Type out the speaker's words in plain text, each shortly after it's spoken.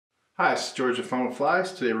Hi, it's George of Fun with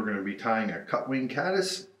Flies. Today we're going to be tying a Cutwing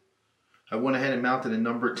Caddis. I went ahead and mounted a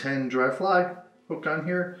number 10 dry fly hook on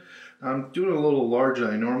here. I'm doing a little larger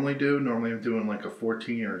than I normally do. Normally I'm doing like a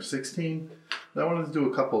 14 or a 16. But I wanted to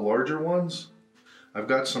do a couple larger ones. I've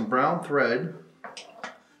got some brown thread.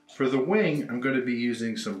 For the wing, I'm going to be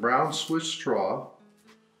using some brown Swiss straw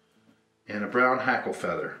and a brown hackle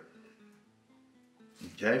feather.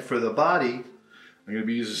 Okay, for the body, I'm going to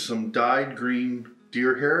be using some dyed green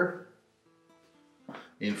deer hair.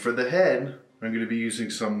 And for the head, I'm going to be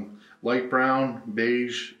using some light brown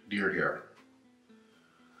beige deer hair.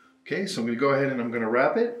 Okay, so I'm going to go ahead and I'm going to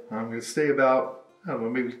wrap it. I'm going to stay about, I don't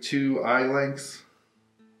know, maybe 2 eye lengths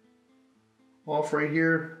off right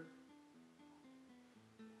here.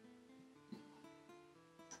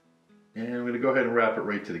 And I'm going to go ahead and wrap it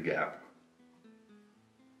right to the gap.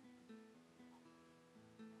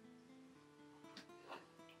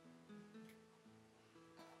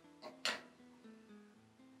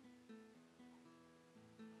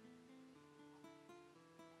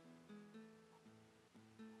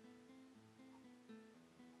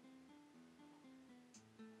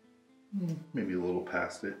 Maybe a little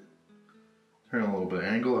past it. Turn a little bit of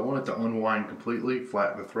angle. I want it to unwind completely,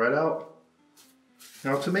 flatten the thread out.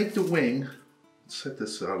 Now to make the wing, let's set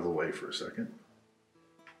this out of the way for a second.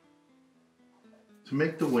 To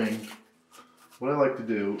make the wing, what I like to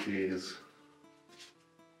do is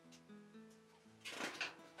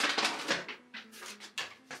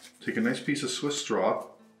take a nice piece of Swiss straw,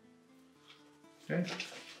 okay?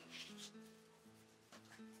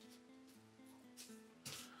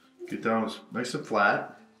 Get down nice and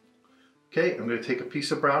flat. Okay, I'm going to take a piece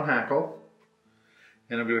of brown hackle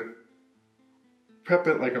and I'm going to prep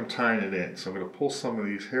it like I'm tying it in. So I'm going to pull some of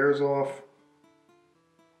these hairs off.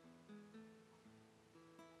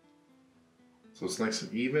 So it's nice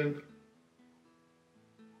and even.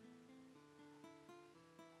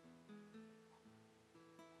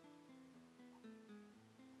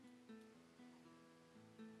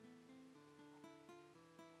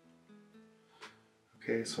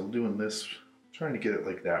 Okay, so I'm doing this, trying to get it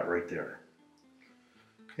like that right there.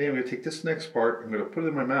 Okay, I'm going to take this next part, I'm going to put it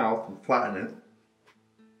in my mouth and flatten it.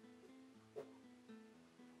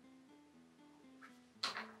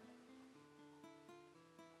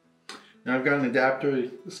 Now I've got an adapter.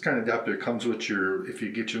 This kind of adapter comes with your, if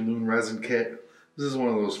you get your loon resin kit. This is one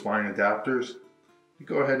of those fine adapters. You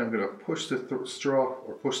go ahead and I'm going to push the straw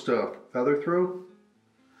or push the feather through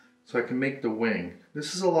so I can make the wing.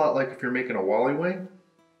 This is a lot like if you're making a wally wing.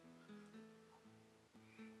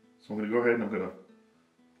 So I'm going to go ahead and I'm going to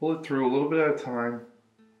pull it through a little bit at a time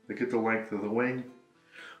to get the length of the wing,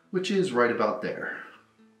 which is right about there.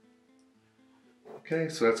 Okay,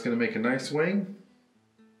 so that's going to make a nice wing.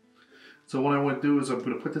 So what I want to do is I'm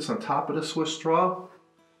going to put this on top of the Swiss straw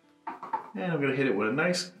and I'm going to hit it with a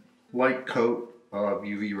nice light coat of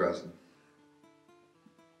UV resin.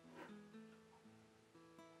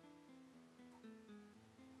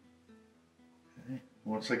 Okay.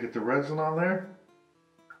 Once I get the resin on there,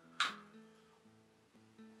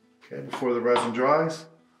 okay, before the resin dries,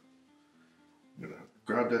 I'm going to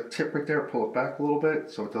grab that tip right there, pull it back a little bit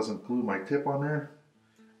so it doesn't glue my tip on there,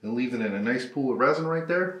 and leave it in a nice pool of resin right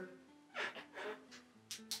there.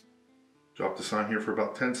 Drop this on here for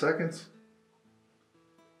about 10 seconds.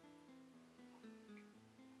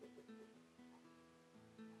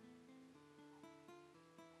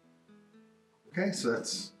 Okay, so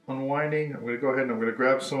that's unwinding. I'm going to go ahead and I'm going to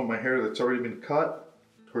grab some of my hair that's already been cut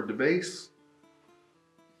toward the base.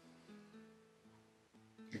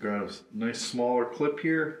 Grab a nice smaller clip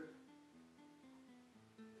here.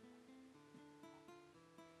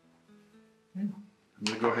 Okay. I'm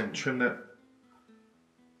going to go ahead and trim that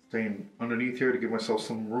staying underneath here to give myself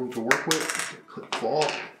some room to work with. Clip fall.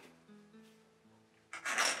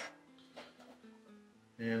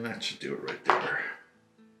 And that should do it right there.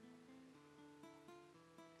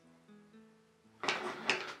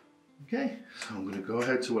 Okay, so I'm going to go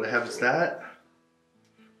ahead, so what I have is that.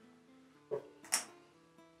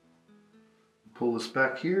 Pull this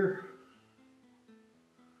back here.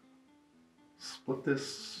 Split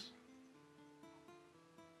this.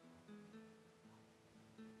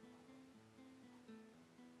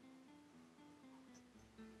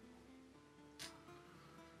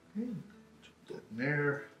 Okay, put that in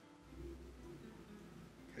there.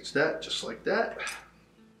 Catch that just like that.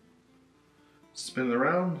 Spin it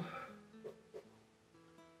around.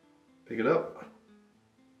 Pick it up.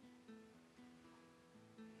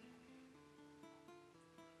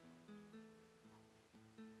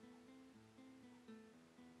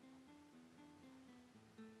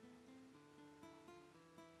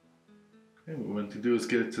 Okay, what we want to do is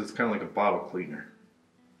get it to kind of like a bottle cleaner.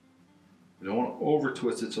 We don't want to over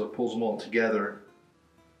twist it so it pulls them all together.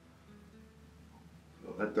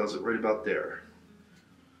 So that does it right about there.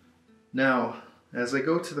 Now, as I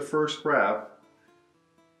go to the first wrap,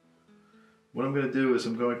 what I'm going to do is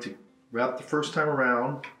I'm going to wrap the first time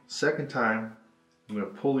around. Second time, I'm going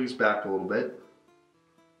to pull these back a little bit.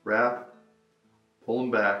 Wrap, pull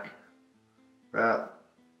them back, wrap,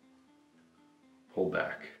 pull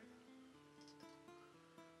back.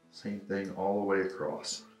 Same thing all the way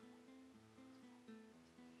across.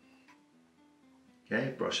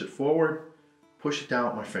 Okay, brush it forward, push it down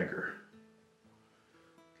with my finger.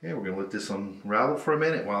 Okay, we're going to let this unravel for a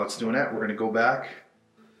minute. While it's doing that, we're going to go back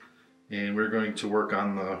and we're going to work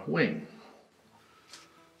on the wing.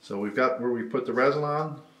 So we've got where we put the resin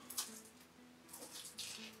on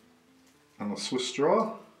the Swiss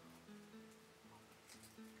straw.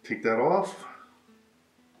 Take that off.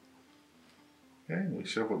 Okay, we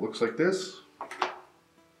show what looks like this.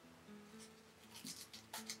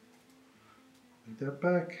 Take that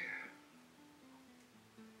back.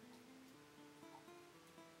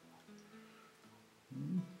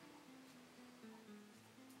 And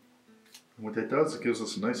what that does, it gives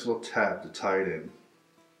us a nice little tab to tie it in.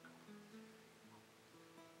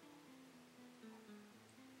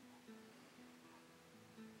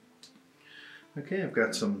 Okay, I've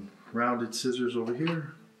got some rounded scissors over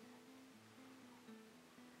here.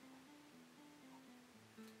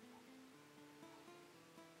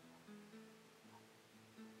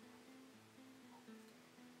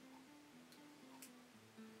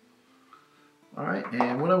 Alright,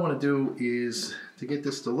 and what I want to do is, to get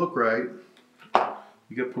this to look right,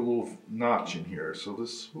 you got to put a little notch in here. So this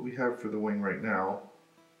is what we have for the wing right now.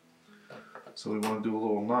 So we want to do a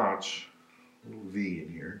little notch, a little V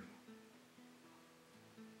in here.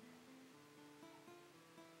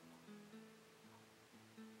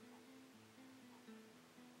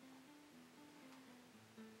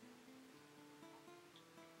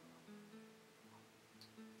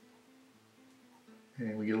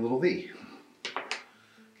 And we get a little V.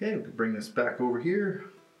 Okay, we can bring this back over here.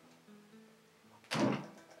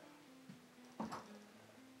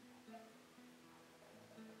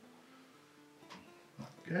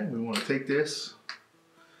 Okay, we want to take this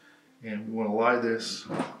and we want to lie this,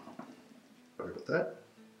 sorry about that.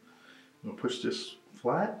 We'll push this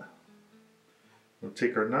flat. We'll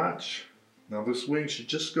take our notch. Now this wing should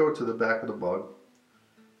just go to the back of the bug,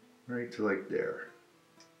 right to like there.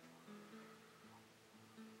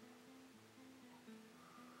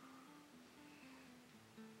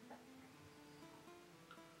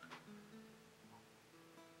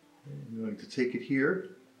 I'm going to take it here,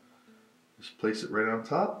 just place it right on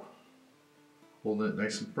top, holding it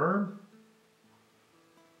nice and firm,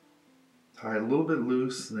 tie it a little bit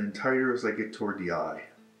loose and then tighter as I get toward the eye.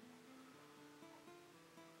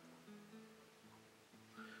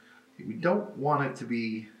 We don't want it to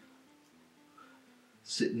be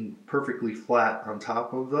sitting perfectly flat on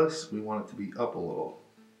top of this, we want it to be up a little.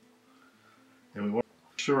 And we want to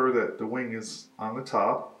make sure that the wing is on the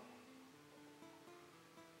top.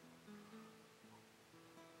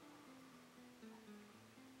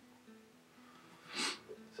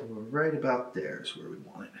 So we're right about there is where we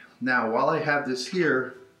want it. Now while I have this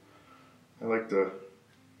here, I like to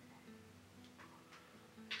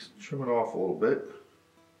just trim it off a little bit.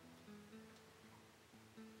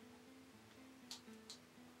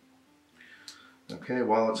 Okay,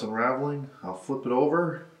 while it's unraveling, I'll flip it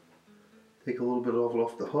over, take a little bit of it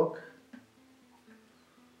off the hook.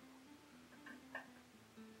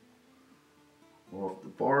 Or off the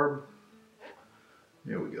barb.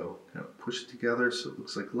 There we go. Kind of push it together so it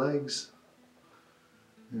looks like legs.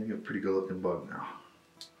 And you get a pretty good looking bug now.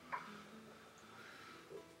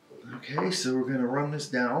 Okay, so we're going to run this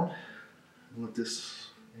down and let this,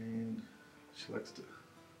 and she likes to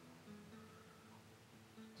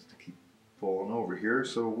keep falling over here,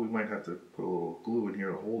 so we might have to put a little glue in here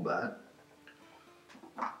to hold that.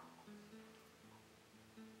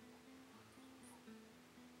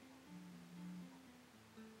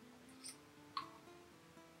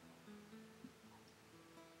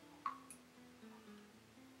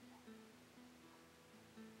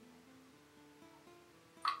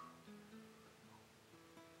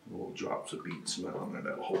 Little drops of bead cement on there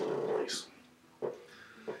that'll hold it in place.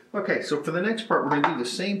 Okay, so for the next part, we're going to do the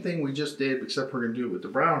same thing we just did, except we're going to do it with the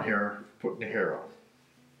brown hair, putting the hair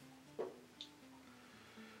on.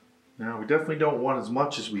 Now, we definitely don't want as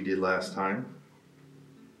much as we did last time.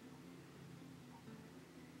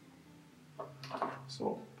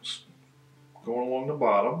 So, going along the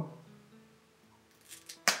bottom,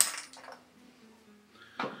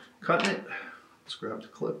 cutting it. grab the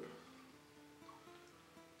clip.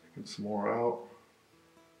 Taking some more out.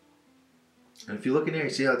 And if you look in there,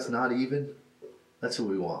 you see how it's not even? That's what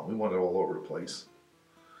we want. We want it all over the place.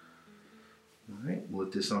 All right,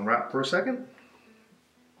 let this unwrap for a second.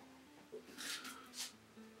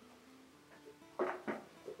 There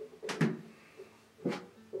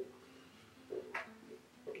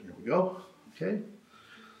we go. Okay,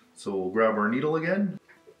 so we'll grab our needle again.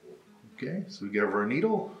 Okay, so we grab our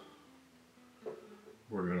needle.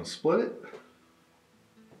 We're going to split it.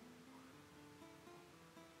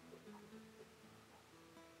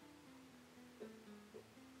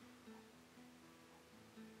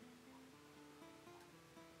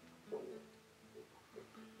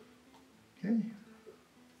 Okay.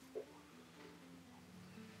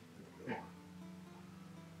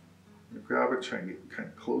 Grab it, try and get kind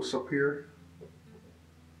of close up here.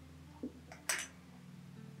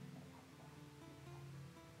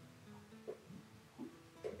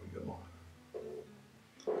 There we go.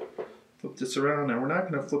 Flip this around. Now we're not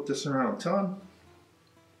going to flip this around a ton.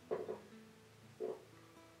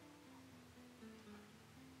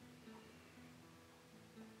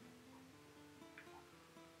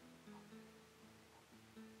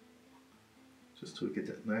 Just to get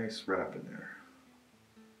that nice wrap in there.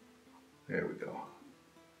 There we go.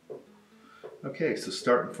 Okay, so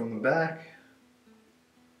starting from the back,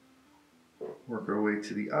 work our way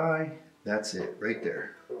to the eye. That's it, right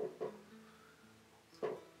there.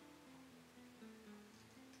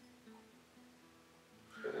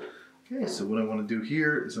 Okay, so what I want to do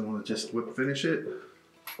here is I want to just whip finish it.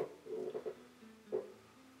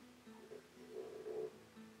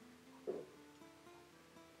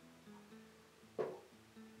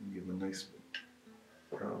 Give a nice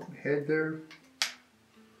round head there.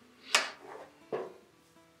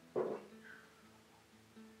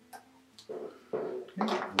 Okay,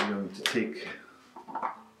 I'm going to take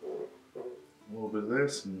a little bit of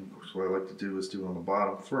this, and of course what I like to do is do it on the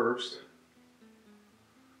bottom first.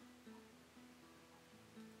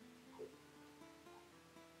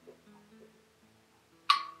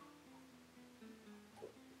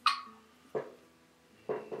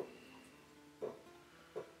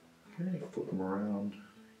 Okay, flip them around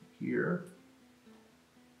here.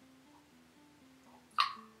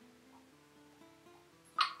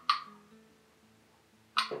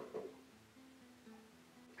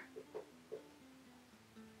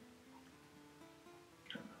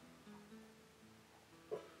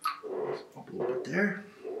 Up a little bit there.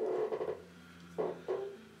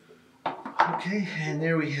 Okay, and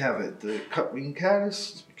there we have it, the Cutwing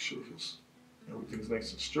Caddis. Let's make sure everything's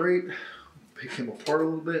nice and straight. Pick him apart a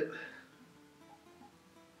little bit.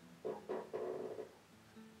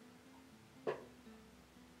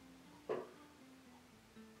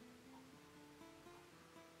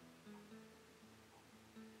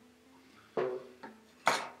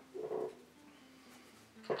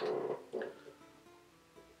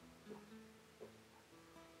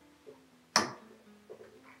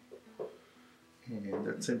 And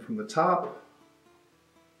that's in from the top,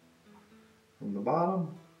 from the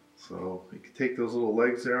bottom. So you can take those little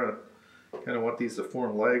legs there. I kind of want these to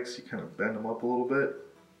form legs. You kind of bend them up a little bit.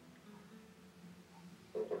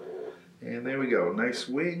 And there we go, nice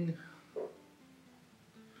wing.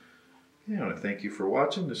 And I want to thank you for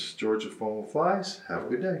watching. This is George of Foam with Flies. Have a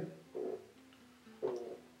good day.